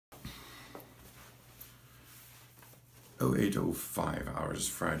08:05 hours,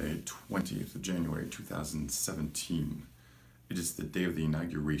 Friday, 20th of January 2017. It is the day of the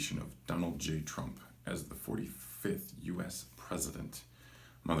inauguration of Donald J. Trump as the 45th U.S. President.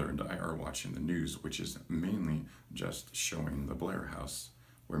 Mother and I are watching the news, which is mainly just showing the Blair House,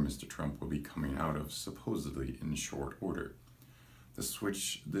 where Mr. Trump will be coming out of supposedly in short order.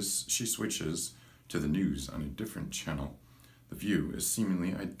 She switches to the news on a different channel. The view is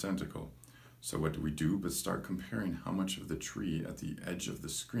seemingly identical. So what do we do but start comparing how much of the tree at the edge of the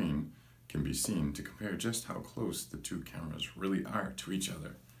screen can be seen to compare just how close the two cameras really are to each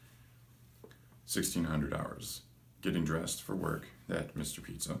other. 1600 hours. Getting dressed for work at Mr.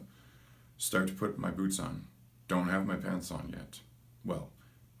 Pizza. Start to put my boots on. Don't have my pants on yet. Well,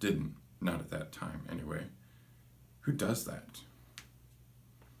 didn't. Not at that time, anyway. Who does that?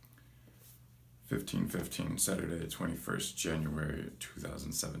 15:15, Saturday, 21st January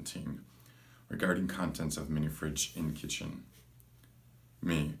 2017. Regarding contents of mini fridge in kitchen.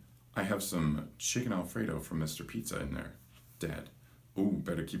 Me, I have some chicken Alfredo from Mr. Pizza in there. Dad, ooh,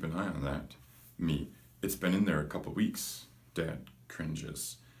 better keep an eye on that. Me, it's been in there a couple weeks. Dad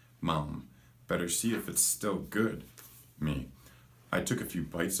cringes. Mom, better see if it's still good. Me, I took a few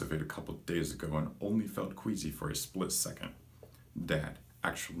bites of it a couple days ago and only felt queasy for a split second. Dad,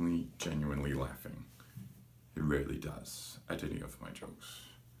 actually genuinely laughing. He rarely does at any of my jokes.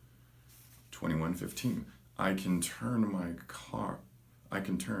 21:15. I can turn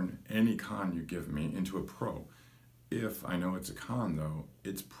any con you give me into a pro. If I know it's a con, though,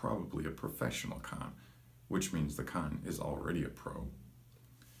 it's probably a professional con, which means the con is already a pro.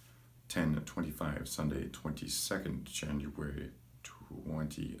 10:25, Sunday, 22nd January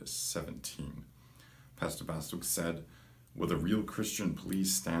 2017. Pastor Bostic said, "Will the real Christian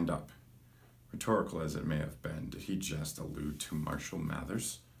please stand up?" Rhetorical as it may have been, did he just allude to Marshall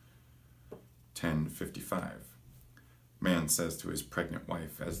Mathers? 10:55. Man says to his pregnant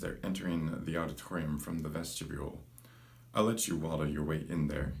wife as they're entering the auditorium from the vestibule, "I'll let you waddle your way in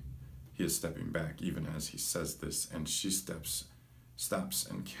there." He is stepping back even as he says this, and she stops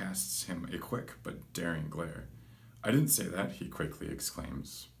and casts him a quick but daring glare. "I didn't say that," he quickly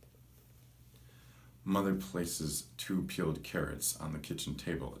exclaims. Mother places 2 peeled carrots on the kitchen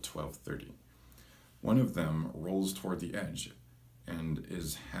table at 12:30. One of them rolls toward the edge and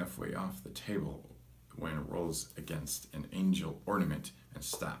is halfway off the table when it rolls against an angel ornament and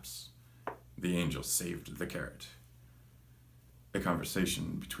stops. The angel saved the carrot. A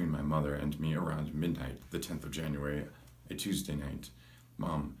conversation between my mother and me around midnight, the 10th of January, a Tuesday night.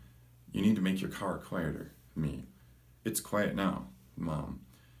 Mom, you need to make your car quieter. Me, it's quiet now. Mom,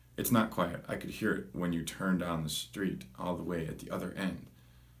 it's not quiet. I could hear it when you turned down the street all the way at the other end.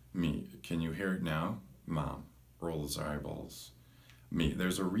 Me, can you hear it now? Mom, rolls her eyeballs. Me,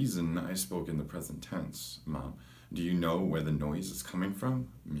 there's a reason I spoke in the present tense. Mom, do you know where the noise is coming from?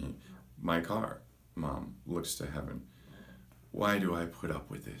 Me, my car. Mom, looks to heaven. Why do I put up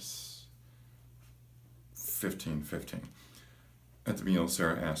with this? 15:15. At the meal,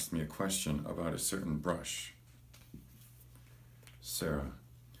 Sarah asked me a question about a certain brush. Sarah,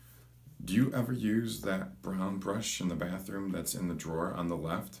 do you ever use that brown brush in the bathroom that's in the drawer on the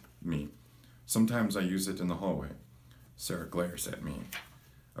left? Me, sometimes I use it in the hallway. Sarah glares at me.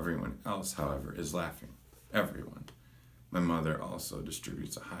 Everyone else, however, is laughing. Everyone. My mother also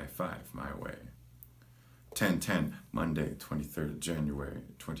distributes a high five my way. 10:10, Monday, 23rd January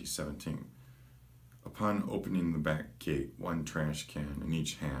 2017. Upon opening the back gate, 1 trash can in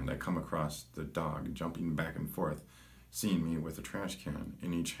each hand, I come across the dog jumping back and forth, seeing me with a trash can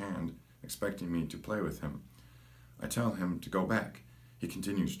in each hand, expecting me to play with him. I tell him to go back. He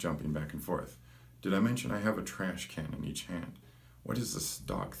continues jumping back and forth. Did I mention I have a trash can in each hand? What is this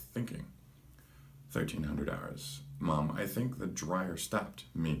dog thinking? 1300 hours. Mom, I think the dryer stopped.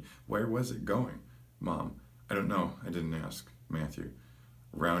 Me, where was it going? Mom, I don't know. I didn't ask. Matthew,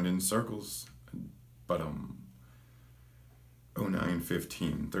 round in circles. But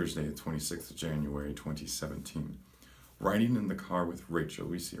 09:15, Thursday, the 26th of January 2017. Riding in the car with Rachel,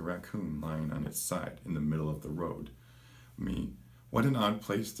 we see a raccoon lying on its side in the middle of the road. Me, what an odd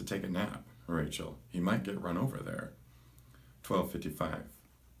place to take a nap. Rachel, he might get run over there. 12:55.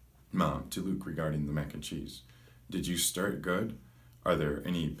 Mom, to Luke regarding the mac and cheese. Did you stir it good? Are there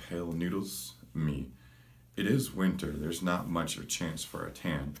any pale noodles? Me, it is winter. There's not much of a chance for a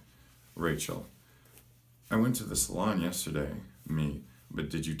tan. Rachel, I went to the salon yesterday. Me, but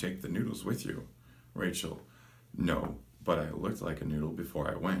did you take the noodles with you? Rachel, no, but I looked like a noodle before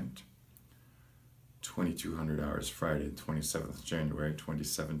I went. 2200 hours, Friday, 27th January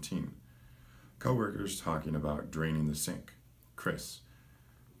 2017. Co-workers talking about draining the sink. Chris,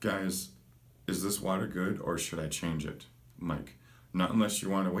 guys, Is this water good or should I change it? Mike, not unless you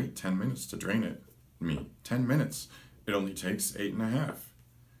want to wait 10 minutes to drain it. Me, 10 minutes. It only takes 8.5.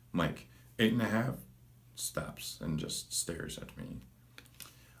 Mike, 8.5? Stops and just stares at me.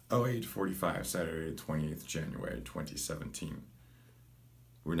 08:45, Saturday, 28th January 2017.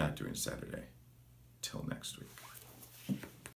 We're not doing Saturday. Till next week.